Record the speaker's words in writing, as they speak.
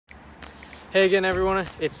Hey again everyone,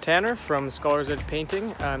 it's Tanner from Scholar's Edge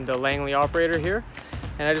Painting. I'm the Langley operator here,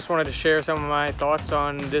 and I just wanted to share some of my thoughts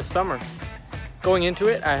on this summer. Going into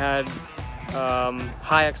it, I had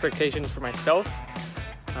high expectations for myself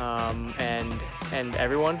and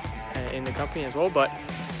everyone in the company as well, but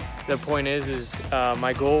the point is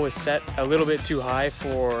my goal was set a little bit too high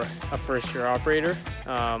for a first-year operator,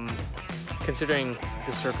 considering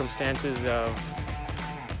the circumstances of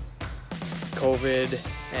COVID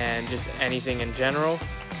and just anything in general.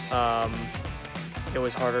 It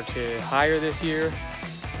was harder to hire this year,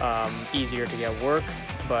 easier to get work,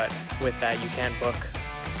 but with that you can't book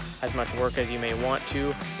as much work as you may want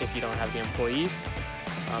to if you don't have the employees.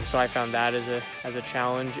 So I found that as a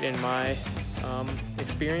challenge in my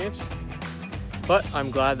experience, but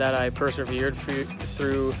I'm glad that I persevered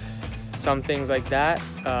through some things like that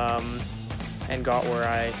and got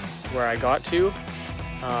where I got to.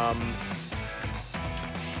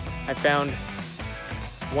 I found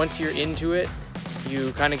once you're into it,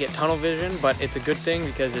 you kind of get tunnel vision, but it's a good thing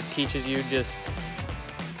because it teaches you just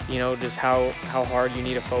how hard you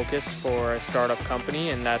need to focus for a startup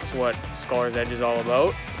company, and that's what Scholar's Edge is all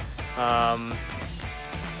about.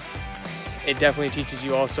 It definitely teaches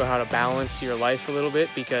you also how to balance your life a little bit,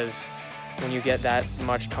 because when you get that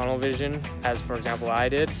much tunnel vision, as for example I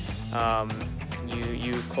did,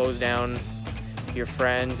 you close down your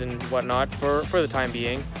friends and whatnot for the time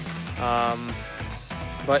being.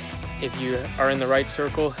 But if you are in the right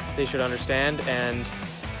circle, they should understand, and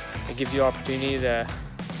it gives you opportunity to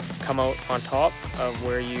come out on top of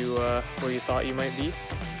where you thought you might be.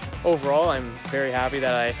 Overall, I'm very happy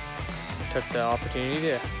that I took the opportunity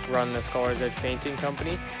to run the Scholar's Edge Painting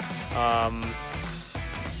Company. I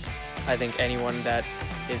think anyone that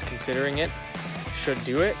is considering it should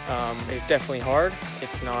do it. It's definitely hard.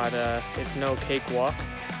 It's no cakewalk,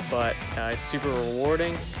 but it's super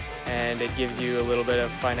rewarding, and it gives you a little bit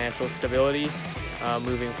of financial stability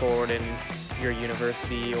moving forward in your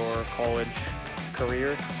university or college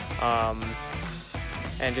career.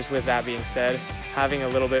 And just with that being said, having a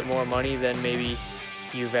little bit more money than maybe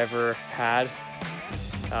you've ever had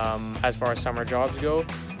as far as summer jobs go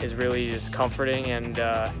is really just comforting, and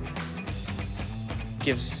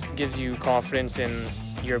gives you confidence in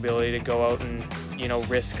your ability to go out and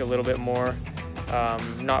risk a little bit more,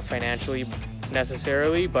 not financially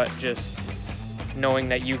necessarily, but just knowing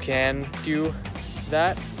that you can do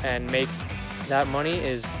that and make that money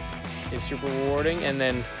is super rewarding. And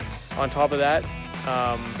then on top of that,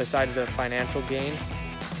 besides the financial gain,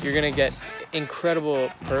 you're gonna get incredible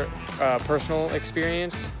personal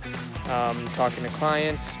experience, talking to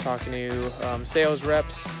clients, talking to sales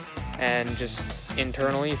reps, and just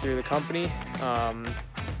internally through the company.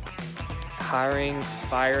 Hiring,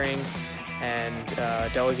 firing, and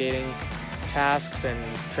delegating tasks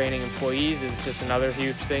and training employees is just another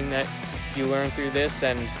huge thing that you learn through this,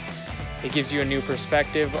 and it gives you a new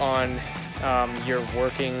perspective on your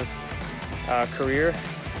working career.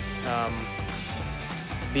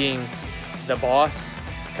 Being the boss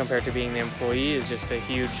compared to being the employee is just a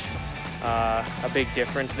big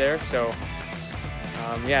difference there. So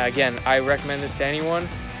yeah, again, I recommend this to anyone.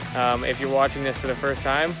 If you're watching this for the first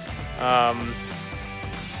time,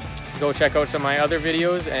 go check out some of my other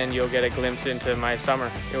videos and you'll get a glimpse into my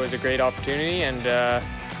summer. It was a great opportunity, and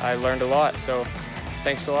I learned a lot. So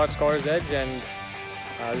thanks a lot, Scholar's Edge, and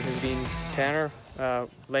this has been Tanner,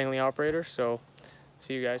 Langley operator. So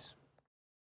see you guys.